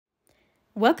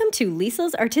Welcome to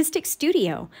Lisa's Artistic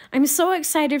Studio. I'm so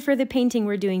excited for the painting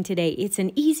we're doing today. It's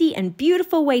an easy and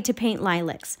beautiful way to paint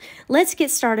lilacs. Let's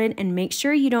get started and make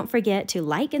sure you don't forget to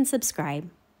like and subscribe.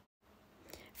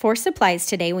 For supplies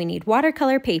today, we need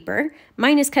watercolor paper.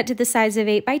 Mine is cut to the size of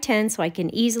 8 by 10 so I can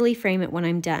easily frame it when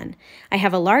I'm done. I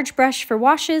have a large brush for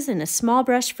washes and a small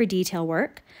brush for detail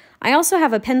work. I also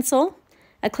have a pencil,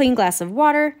 a clean glass of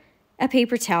water, a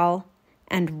paper towel,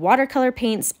 and watercolor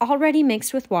paints already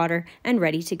mixed with water and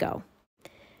ready to go.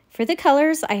 For the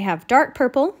colors, I have dark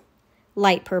purple,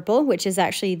 light purple, which is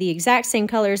actually the exact same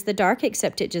color as the dark,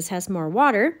 except it just has more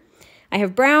water. I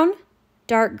have brown,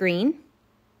 dark green,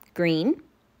 green,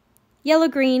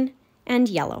 yellow-green, and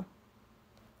yellow.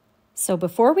 So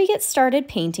before we get started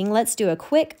painting, let's do a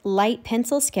quick light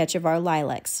pencil sketch of our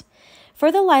lilacs.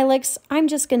 For the lilacs, I'm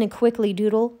just going to quickly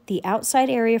doodle the outside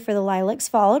area for the lilacs,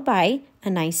 followed by a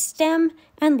nice stem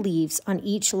and leaves on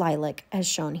each lilac as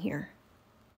shown here.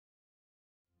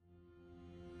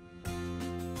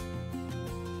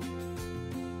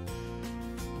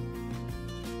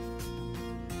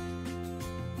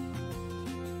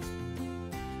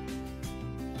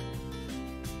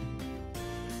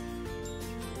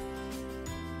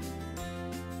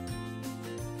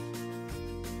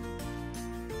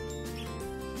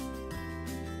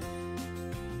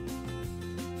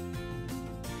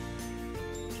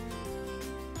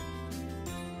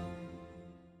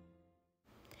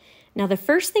 Now the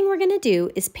first thing we're going to do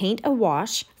is paint a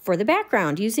wash for the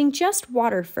background using just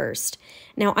water first.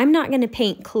 Now I'm not going to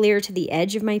paint clear to the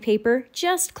edge of my paper,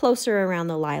 just closer around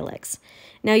the lilacs.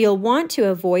 Now you'll want to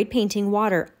avoid painting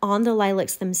water on the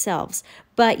lilacs themselves,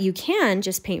 but you can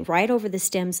just paint right over the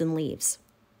stems and leaves.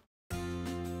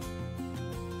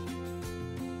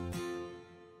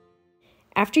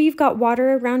 After you've got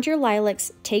water around your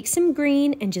lilacs, take some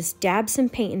green and just dab some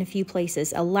paint in a few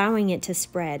places, allowing it to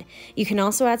spread. You can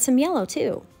also add some yellow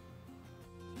too.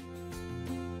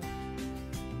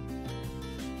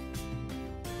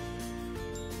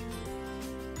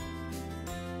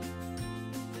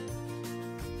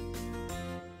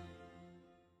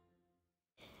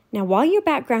 Now while your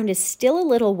background is still a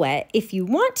little wet, if you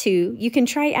want to, you can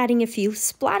try adding a few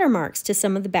splatter marks to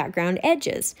some of the background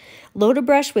edges. Load a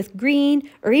brush with green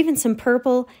or even some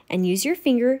purple and use your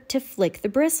finger to flick the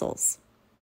bristles.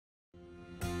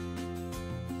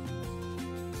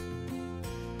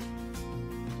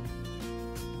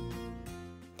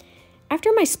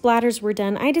 After my splatters were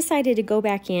done, I decided to go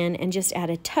back in and just add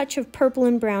a touch of purple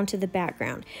and brown to the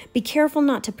background. Be careful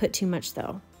not to put too much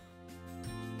though.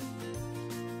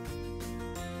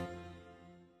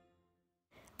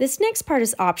 This next part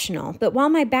is optional, but while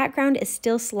my background is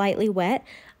still slightly wet,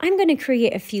 I'm going to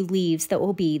create a few leaves that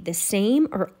will be the same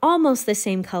or almost the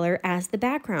same color as the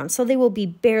background, so they will be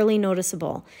barely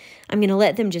noticeable. I'm going to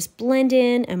let them just blend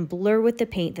in and blur with the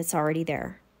paint that's already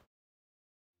there.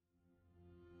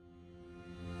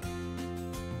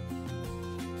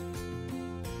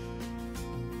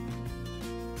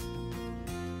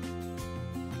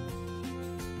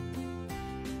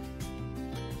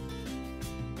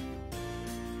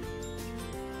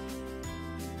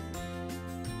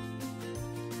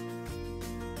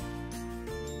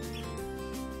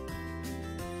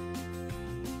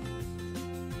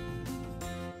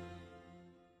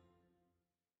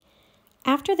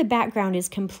 After the background is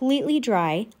completely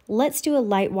dry, let's do a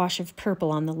light wash of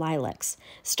purple on the lilacs.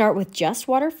 Start with just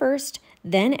water first,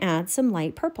 then add some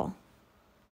light purple.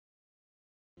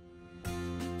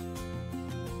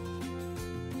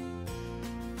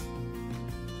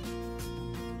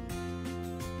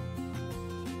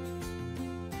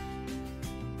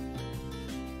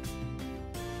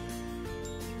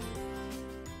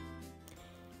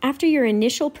 After your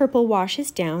initial purple wash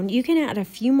is down, you can add a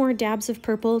few more dabs of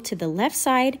purple to the left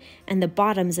side and the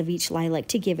bottoms of each lilac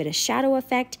to give it a shadow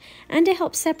effect and to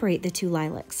help separate the two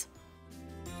lilacs.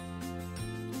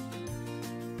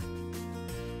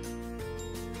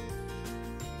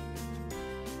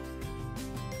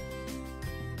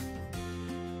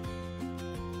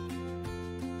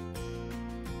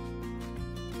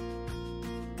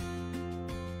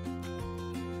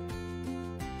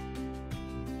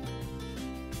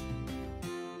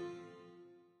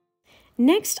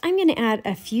 Next, I'm going to add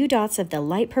a few dots of the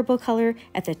light purple color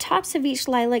at the tops of each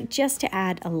lilac just to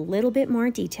add a little bit more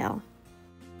detail.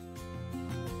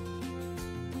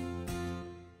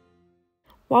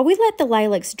 While we let the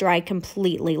lilacs dry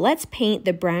completely, let's paint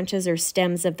the branches or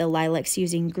stems of the lilacs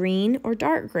using green or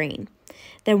dark green.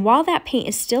 Then while that paint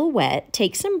is still wet,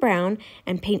 take some brown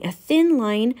and paint a thin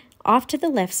line off to the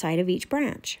left side of each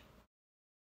branch.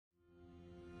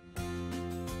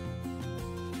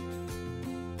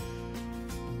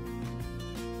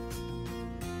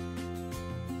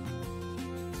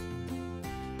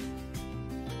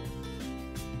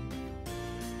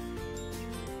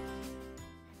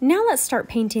 Now let's start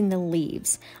painting the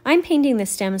leaves. I'm painting the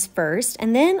stems first,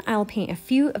 and then I'll paint a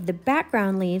few of the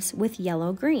background leaves with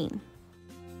yellow-green.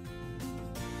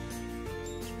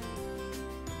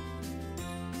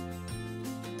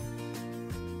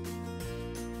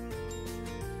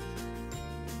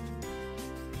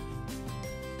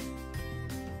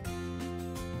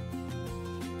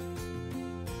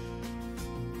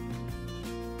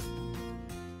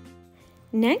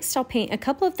 Next, I'll paint a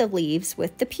couple of the leaves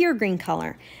with the pure green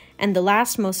color, and the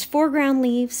last most foreground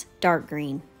leaves, dark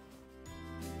green.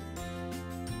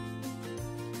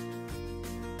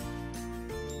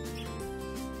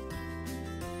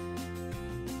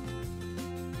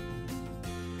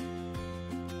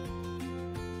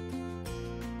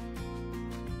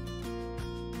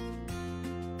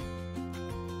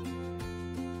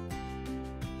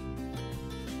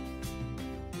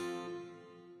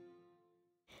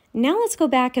 Now let's go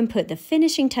back and put the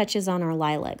finishing touches on our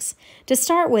lilacs. To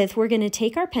start with, we're going to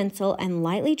take our pencil and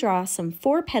lightly draw some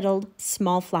 4-petaled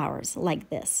small flowers like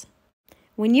this.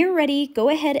 When you're ready, go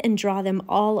ahead and draw them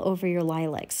all over your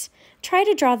lilacs. Try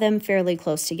to draw them fairly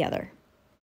close together.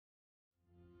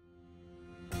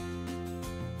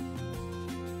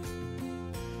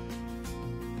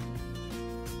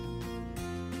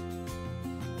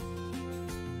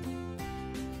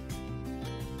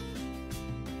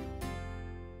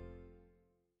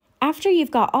 After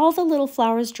you've got all the little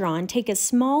flowers drawn, take a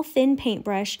small thin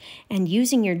paintbrush and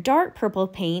using your dark purple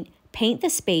paint, paint the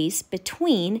space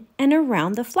between and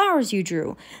around the flowers you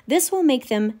drew. This will make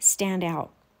them stand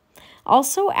out.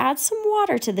 Also, add some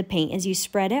water to the paint as you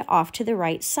spread it off to the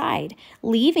right side,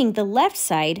 leaving the left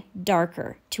side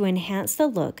darker to enhance the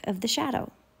look of the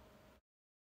shadow.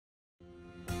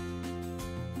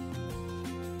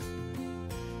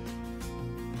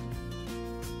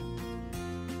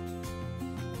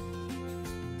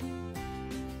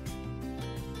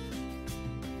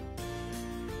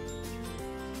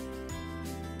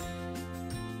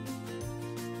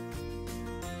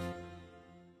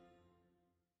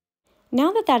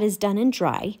 Now that that is done and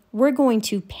dry, we're going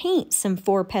to paint some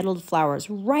 4-petaled flowers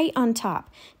right on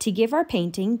top to give our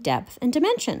painting depth and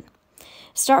dimension.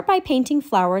 Start by painting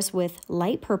flowers with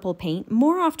light purple paint,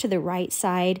 more off to the right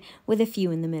side with a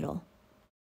few in the middle.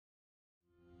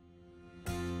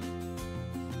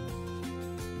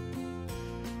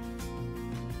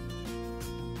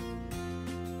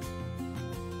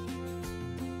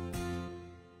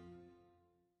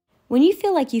 When you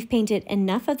feel like you've painted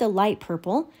enough of the light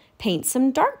purple, paint some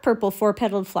dark purple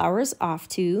 4-petaled flowers off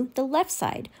to the left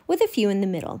side with a few in the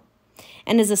middle.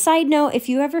 And as a side note, if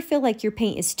you ever feel like your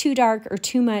paint is too dark or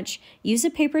too much, use a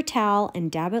paper towel and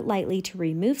dab it lightly to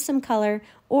remove some color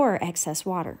or excess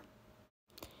water.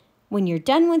 When you're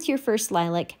done with your first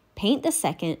lilac, paint the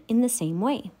second in the same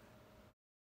way.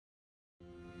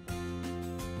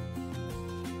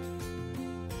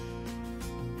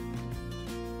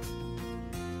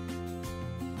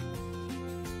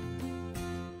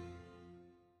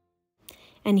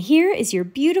 And here is your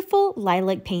beautiful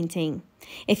lilac painting.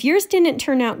 If yours didn't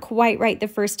turn out quite right the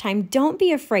first time, don't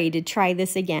be afraid to try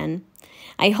this again.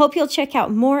 I hope you'll check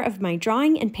out more of my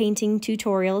drawing and painting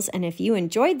tutorials, and if you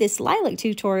enjoyed this lilac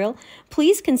tutorial,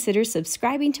 please consider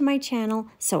subscribing to my channel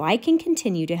so I can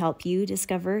continue to help you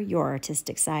discover your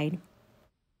artistic side.